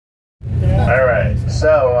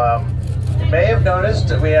So you may have noticed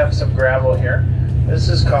that we have some gravel here. This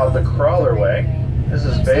is called the crawler way. This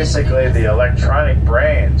is basically the electronic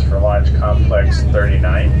brains for Launch Complex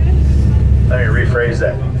 39. Let me rephrase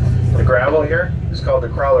that. The gravel here is called the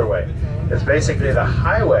crawler way. It's basically the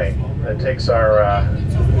highway that takes our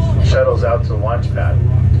shuttles out to the launch pad.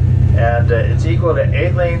 And it's equal to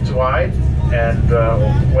 8 lanes wide.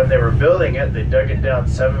 And when they were building it, they dug it down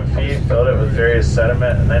 7 feet, filled it with various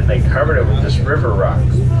sediment, and then they covered it with this river rock.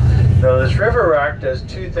 Now this river rock does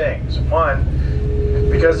two things. One,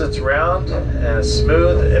 because it's round and it's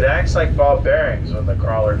smooth, it acts like ball bearings when the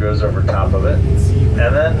crawler goes over top of it.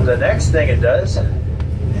 And then the next thing it does,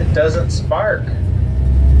 it doesn't spark.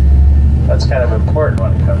 That's kind of important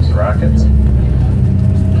when it comes to rockets.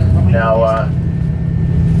 Now,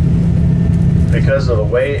 because of the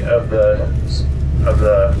weight of the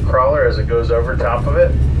crawler as it goes over top of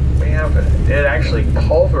it, it actually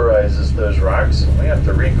pulverizes those rocks. We have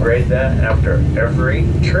to regrade that after every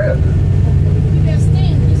trip.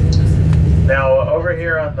 Now over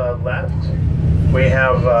here on the left, we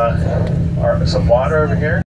have some water over here.